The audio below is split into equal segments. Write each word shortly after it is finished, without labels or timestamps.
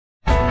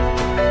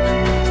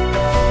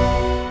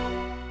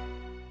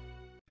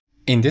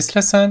In this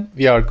lesson,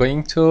 we are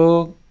going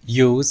to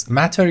use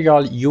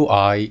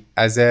MaterialUI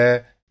as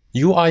a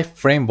UI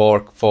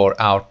framework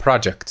for our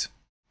project.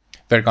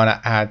 We're going to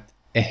add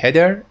a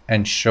header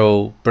and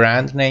show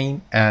brand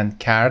name and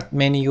card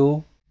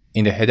menu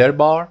in the header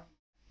bar.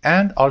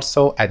 And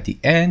also at the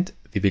end,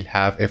 we will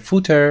have a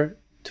footer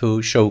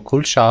to show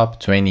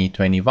Coolshop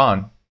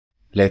 2021.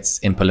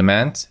 Let's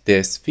implement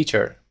this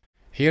feature.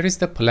 Here is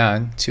the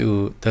plan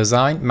to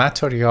design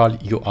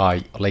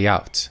MaterialUI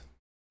layout.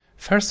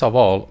 First of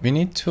all, we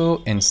need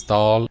to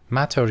install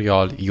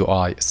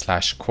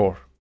MaterialUI/core.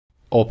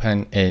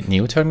 Open a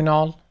new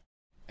terminal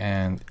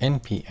and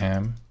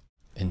npm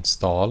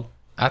install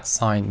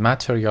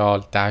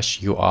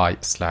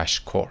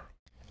 @material-ui/core.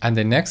 And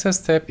the next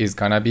step is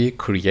gonna be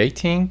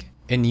creating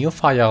a new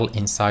file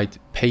inside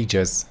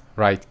Pages.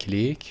 Right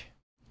click,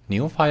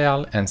 new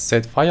file, and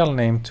set file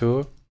name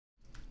to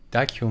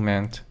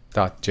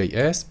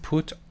document.js,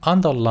 put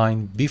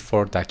underline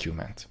before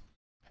document.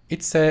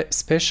 It's a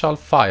special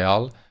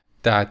file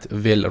that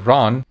will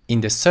run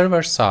in the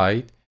server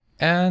side,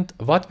 and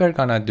what we're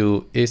gonna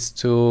do is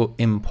to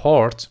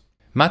import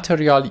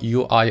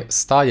MaterialUI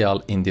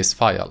style in this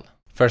file.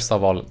 First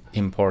of all,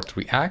 import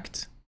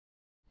React,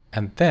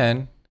 and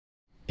then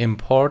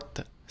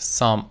import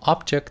some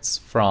objects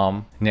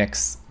from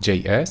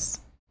NextJS,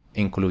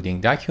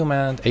 including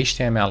document,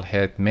 HTML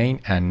head,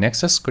 main, and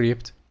next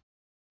script.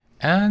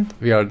 And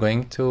we are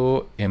going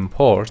to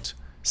import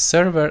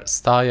server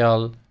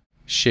style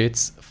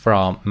sheets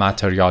from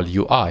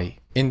MaterialUI.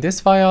 In this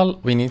file,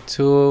 we need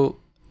to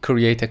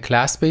create a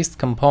class-based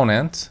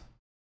component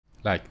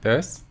like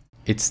this.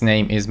 Its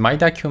name is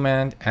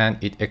myDocument, and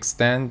it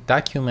extends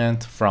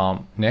document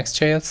from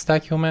NextJS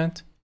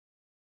document,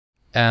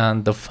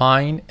 and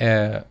define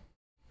a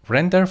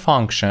render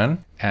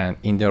function. And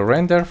in the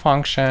render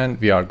function,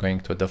 we are going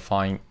to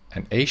define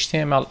an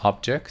HTML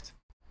object.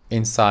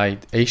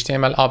 Inside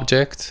HTML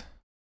object,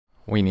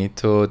 we need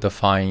to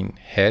define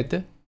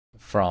head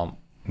from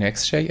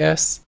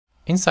NextJS.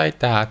 Inside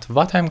that,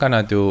 what I'm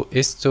gonna do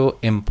is to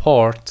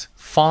import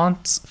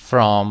fonts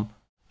from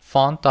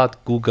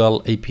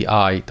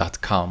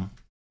font.googleapi.com.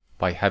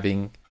 By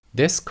having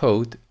this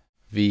code,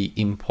 we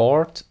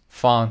import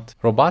font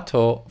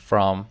Roboto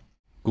from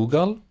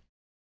Google.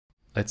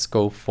 Let's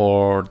go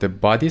for the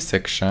body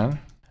section.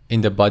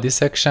 In the body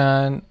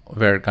section,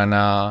 we're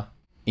gonna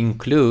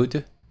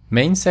include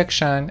main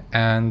section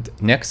and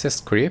next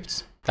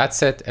script.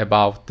 That's it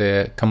about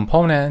the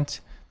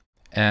component.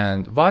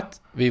 And what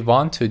we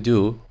want to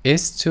do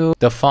is to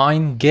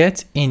define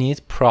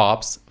getInit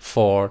props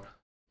for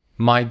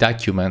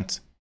myDocument.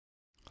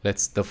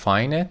 Let's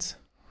define it.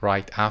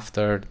 Right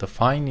after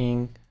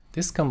defining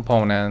this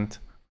component,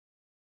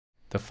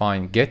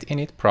 define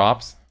getInit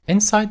props.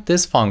 Inside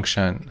this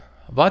function,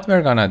 what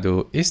we're gonna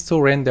do is to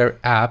render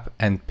app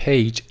and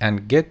page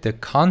and get the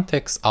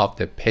context of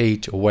the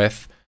page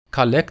with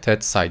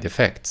collected side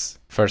effects.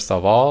 First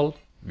of all,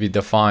 we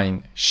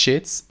define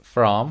sheets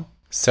from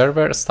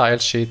server style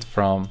sheet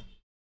from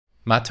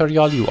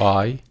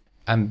MaterialUI,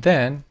 and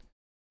then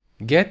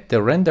get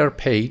the render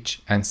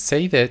page and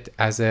save it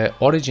as an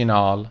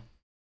original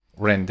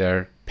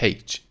render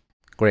page.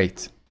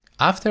 Great.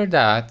 After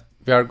that,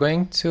 we are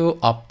going to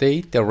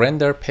update the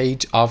render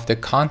page of the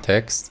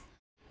context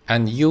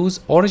and use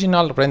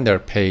original render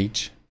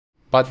page,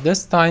 but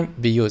this time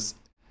we use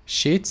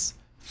sheets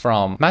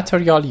from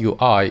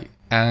MaterialUI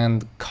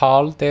and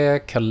call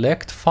the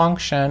collect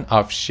function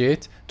of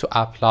sheet to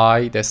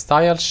apply the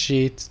style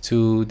sheet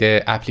to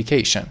the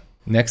application.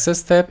 Next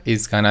step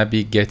is gonna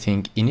be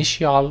getting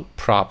initial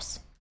props.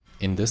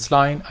 In this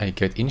line, I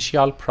get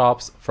initial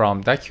props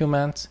from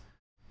document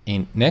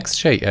in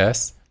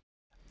NextJS,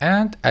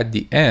 and at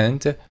the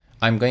end,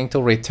 I'm going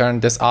to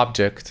return this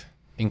object,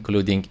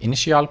 including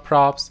initial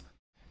props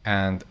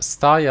and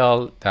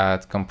style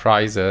that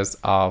comprises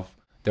of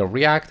the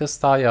React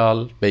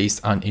style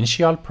based on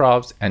initial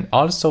props and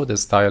also the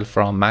style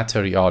from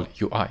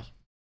MaterialUI.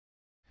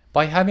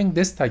 By having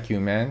this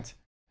document,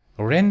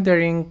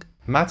 rendering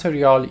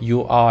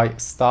MaterialUI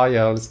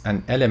styles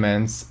and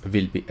elements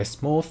will be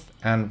smooth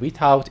and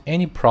without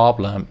any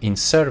problem in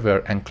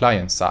server and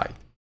client side.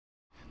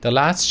 The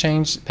last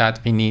change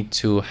that we need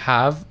to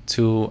have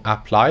to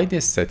apply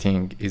this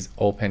setting is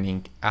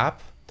opening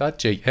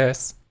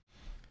app.js,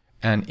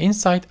 and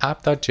inside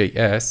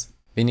app.js,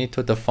 we need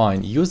to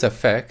define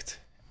useEffect,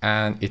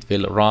 and it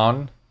will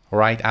run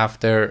right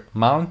after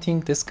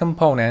mounting this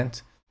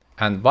component.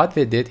 And what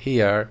we did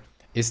here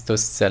is to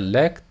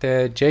select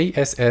the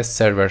JSS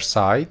server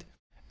side,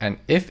 and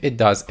if it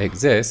does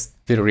exist,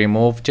 we'll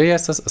remove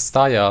JSS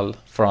style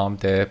from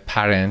the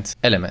parent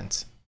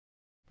element.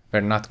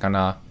 We're not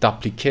gonna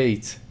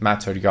duplicate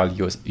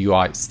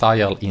MaterialUI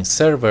style in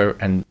server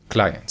and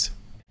client.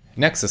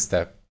 Next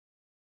step.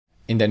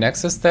 In the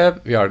next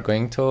step, we are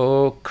going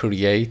to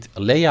create a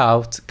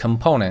layout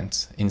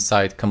component.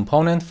 Inside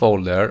component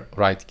folder,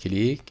 right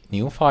click,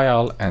 new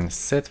file, and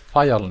set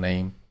file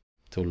name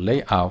to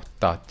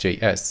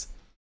layout.js.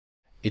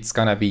 It's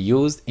gonna be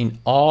used in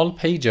all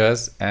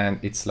pages, and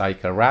it's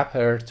like a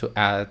wrapper to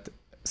add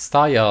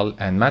style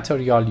and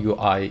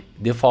MaterialUI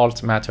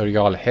default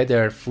material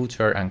header,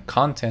 footer, and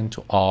content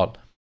to all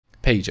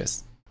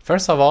pages.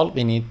 First of all,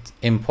 we need to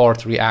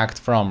import React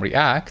from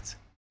React,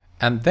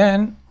 and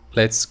then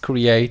let's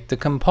create the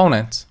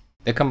component.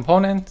 The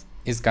component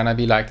is gonna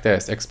be like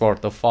this: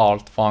 export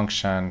default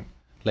function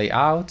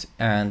layout,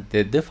 and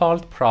the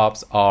default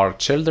props are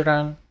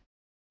children,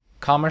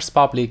 commerce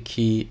public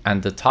key,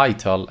 and the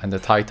title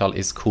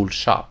is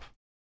Coolshop.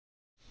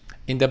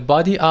 In the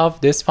body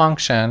of this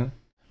function,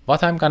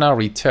 what I'm gonna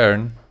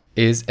return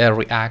is a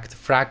React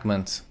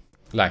fragment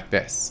like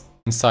this.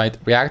 Inside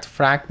React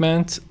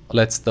fragment,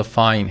 let's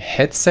define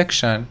head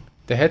section.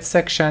 The head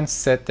section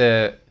set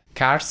the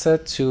char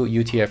set to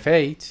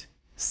UTF-8,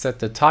 set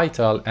the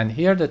title, and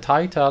here the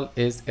title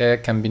is a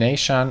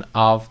combination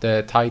of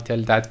the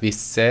title that we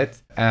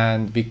set,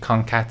 and we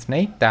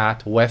concatenate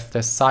that with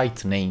the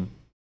site name.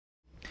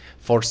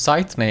 For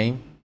site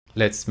name,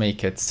 let's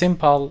make it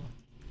simple,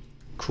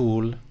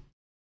 Cool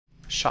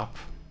Shop.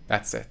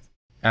 That's it.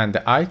 And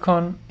the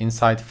icon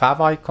inside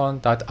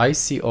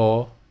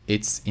favicon.ico,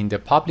 it's in the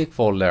public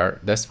folder,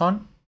 this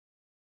one.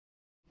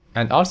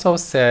 And also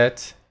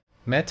set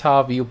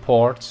meta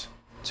viewport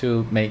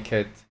to make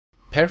it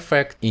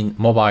perfect in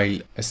mobile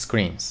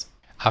screens.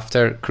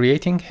 After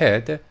creating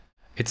head,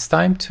 it's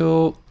time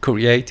to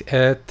create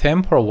a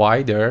theme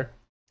provider,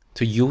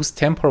 to use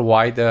theme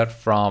provider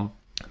from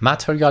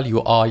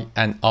MaterialUI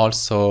and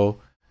also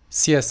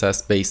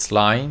CSS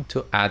baseline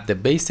to add the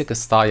basic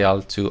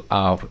style to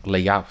our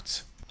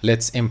layout.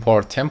 Let's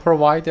import theme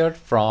provider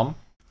from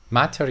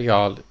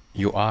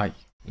MaterialUI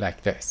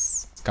like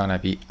this. It's gonna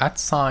be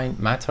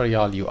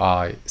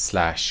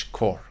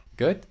 @MaterialUI/core.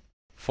 Good.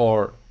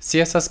 For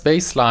CSS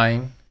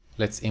baseline,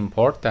 let's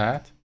import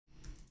that.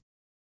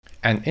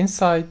 And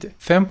inside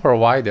theme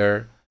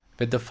provider,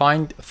 we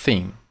defined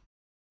theme.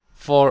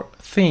 For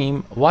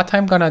theme, what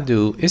I'm gonna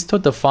do is to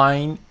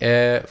define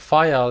a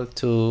file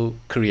to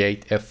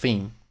create a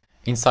theme.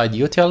 Inside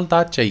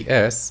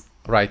util.js,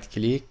 right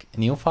click,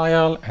 new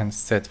file, and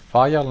set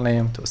file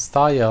name to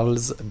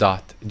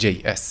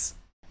styles.js.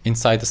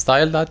 Inside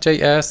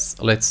style.js,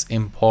 let's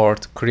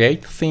import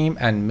create theme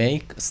and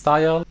make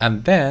style,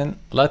 and then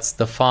let's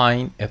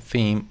define a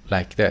theme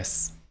like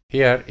this.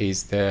 Here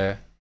is the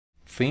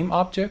theme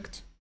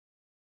object.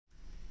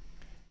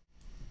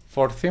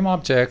 For theme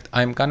object,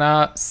 I'm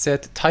gonna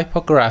set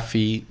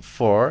typography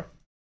for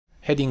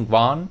heading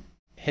 1,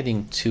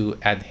 heading 2,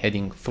 and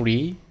heading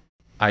 3.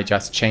 I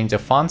just change the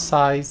font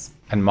size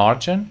and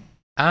margin.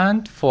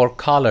 And for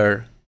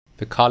color,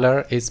 the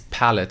color is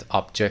palette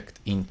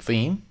object in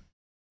theme.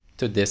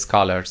 To this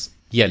color's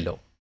yellow.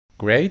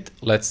 Great.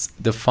 Let's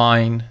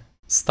define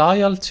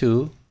style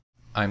too.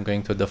 I'm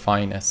going to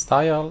define a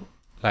style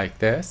like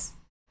this.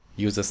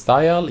 Use a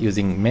style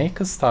using make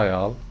a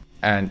style,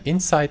 and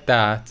inside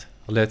that,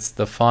 let's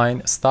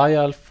define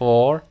style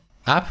for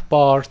app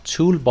bar,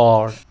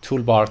 toolbar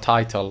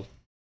title.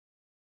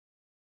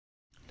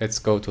 Let's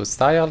go to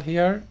style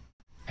here,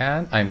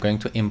 and I'm going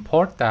to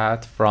import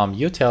that from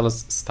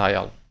utils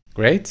style.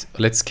 Great.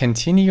 Let's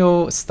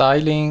continue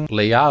styling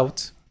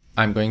layout.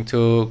 I'm going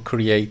to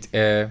create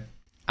a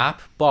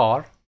app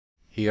bar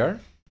here,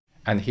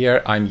 and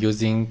here I'm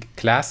using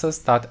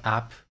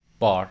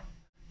classes.appbar.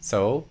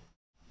 So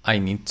I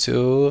need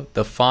to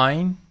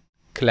define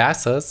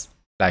classes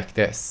like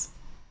this.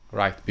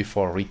 Right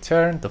before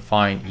return,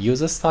 define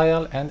user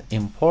style and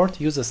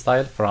import user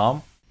style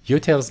from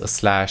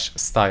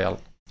utils/style.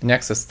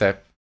 Next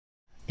step,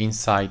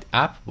 inside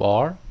app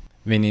bar,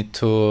 we need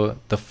to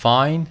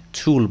define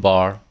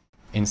toolbar.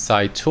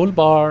 Inside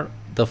toolbar,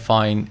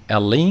 define a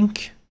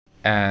link,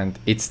 and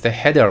it's the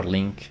header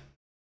link.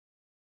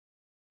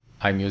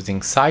 I'm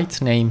using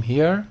site name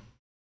here,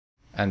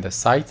 and the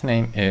site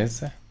name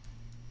is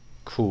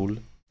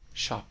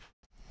Coolshop.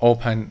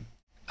 Open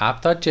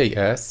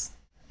app.js,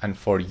 and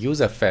for use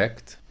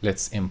effect,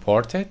 let's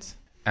import it,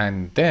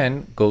 and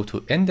then go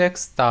to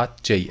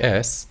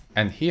index.js,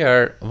 and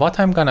here what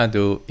I'm gonna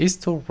do is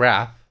to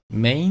wrap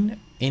main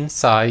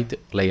inside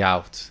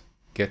layout.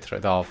 Get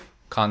rid of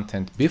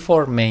content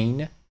before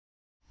main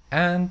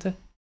and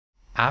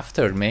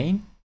after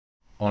main,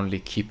 only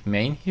keep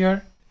main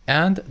here,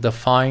 and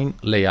define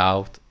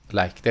layout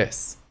like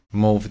this.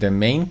 Move the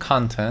main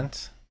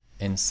content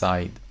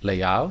inside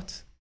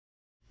layout,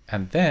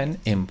 and then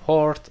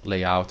import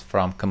layout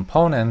from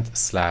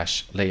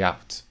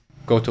component/layout.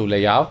 Go to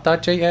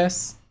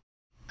layout.js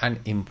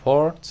and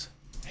import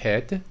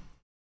head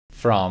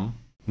from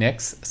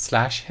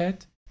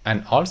next/head,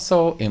 and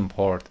also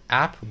import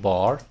app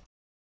bar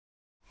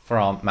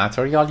from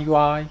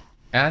MaterialUI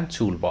and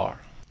toolbar.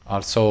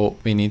 Also,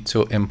 we need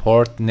to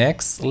import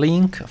next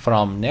link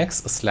from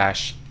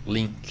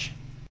next/link,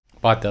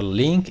 but the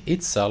link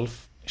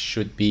itself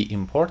should be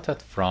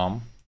imported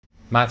from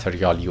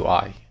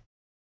MaterialUI.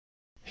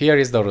 Here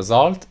is the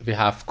result. We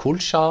have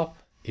Coolshop.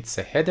 It's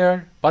a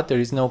header, but there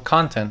is no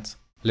content.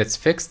 Let's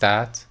fix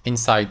that.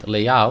 Inside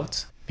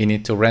layout, we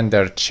need to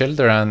render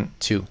children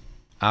too.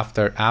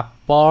 After app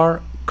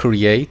bar,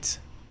 create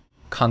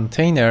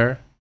container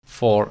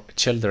for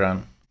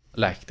children.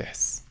 like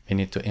this. We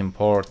need to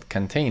import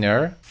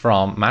container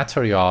from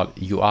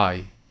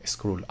MaterialUI.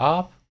 Scroll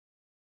up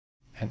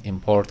and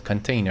import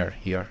container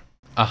here.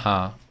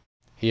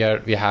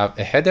 Here we have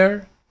a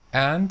header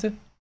and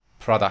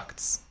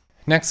products.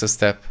 Next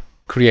step,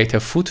 create a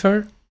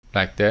footer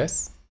like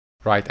this.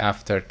 Right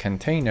after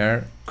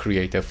container,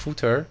 create a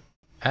footer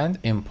and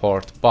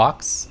import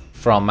box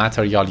from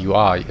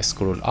MaterialUI.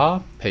 Scroll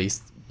up,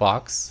 paste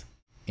box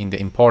in the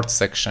import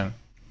section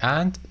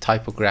and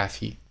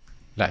typography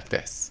like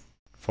this.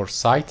 For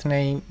site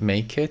name,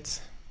 make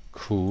it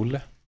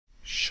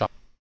Coolshop.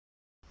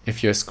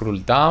 If you scroll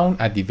down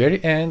at the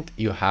very end,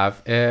 you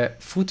have a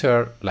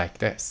footer like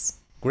this.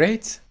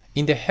 Great.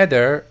 In the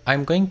header,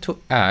 I'm going to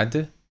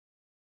add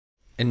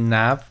a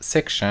nav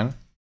section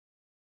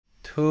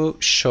to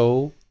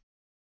show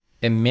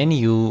a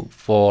menu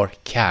for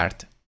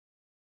card.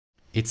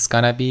 It's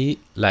gonna be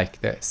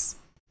like this,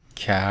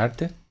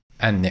 card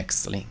and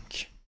next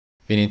link.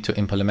 We need to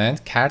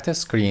implement card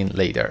screen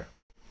later.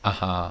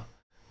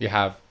 We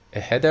have a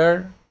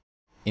header.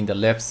 In the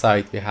left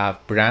side, we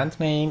have brand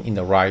name. In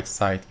the right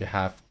side, we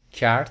have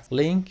card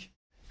link.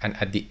 And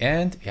at the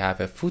end, we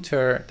have a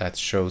footer that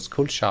shows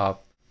Coolshop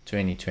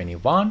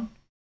 2021.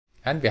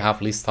 And we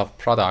have list of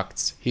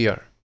products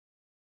here.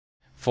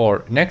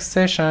 For next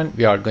session,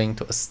 we are going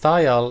to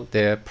style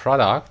the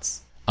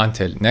products.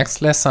 Until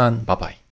next lesson, bye-bye.